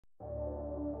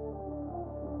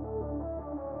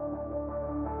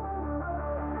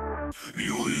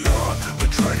Yulia, the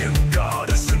dragon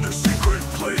goddess in her secret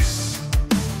place,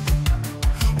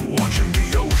 watching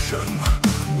the ocean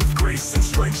with grace and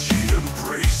strength she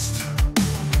embraced.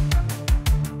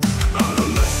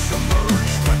 Adalis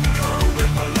emerged, threatened her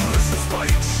with malice's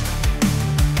fight,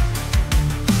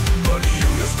 but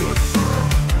Yulia stood firm,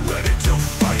 ready to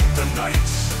fight the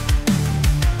night.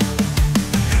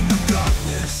 In the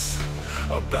darkness,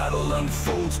 a battle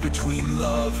unfolds between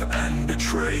love and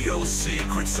betrayal,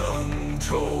 secrets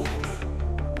untold.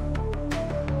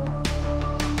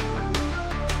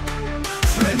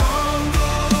 Flameon,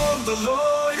 the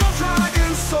loyal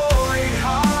dragon soaring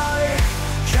high,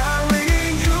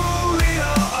 carrying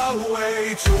Yulia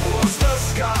away towards the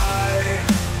sky,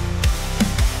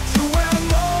 to where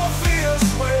Morpheus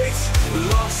waits,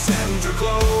 love's tender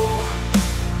glow.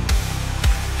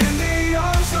 In the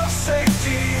arms of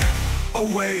safety,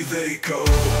 away they go.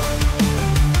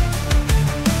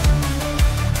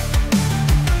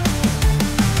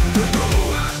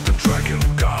 The dragon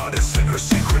goddess in her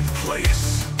secret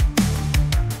place,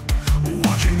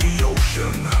 watching the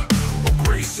ocean, of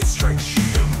grace and strength she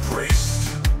embraced.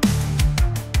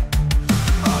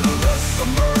 Adalis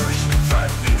emerged,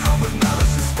 threatening her with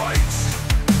malice's fight,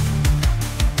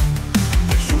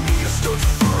 but Yulia stood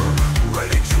firm,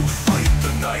 ready to fight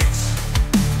the night.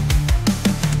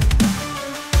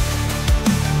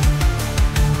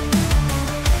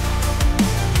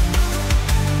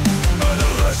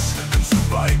 Consumed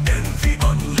by envy,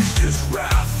 unleashed his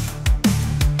wrath,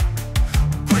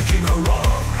 breaking her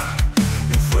arm,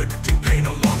 inflicting pain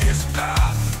along his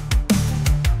path.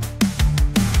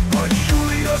 But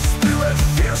Yulia's spirit,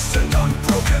 fierce and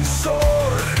unbroken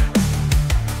soared,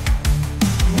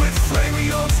 with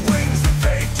Flameon's wings of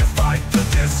fate to fight the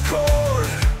discord.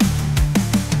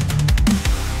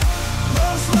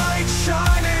 Love's light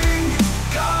shining,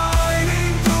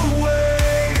 guiding the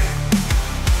way,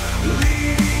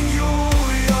 leading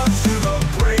Yulia to the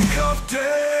break of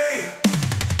day.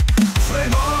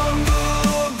 Flameon,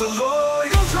 the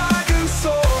loyal dragon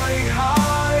soaring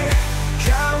high,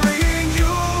 carrying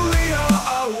Yulia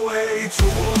away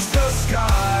towards the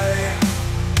sky,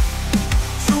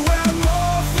 to where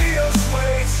Morpheus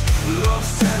waits,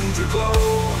 love's tender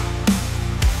glow.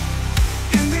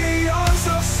 In the arms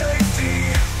of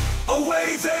safety,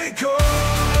 away they go.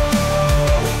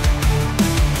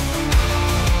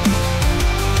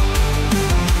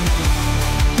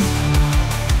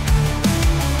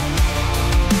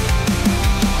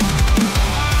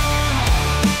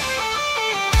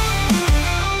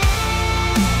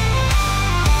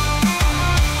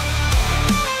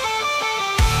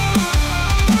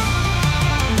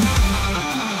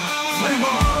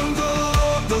 Flameon,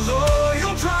 the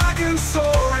loyal dragon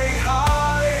soaring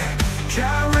high,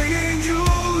 carrying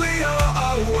Yulia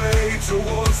away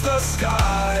towards the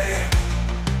sky,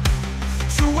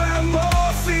 to where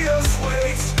Morpheus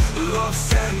waits, love's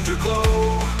tender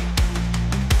glow.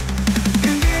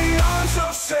 In the arms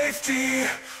of safety,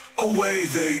 away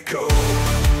they go.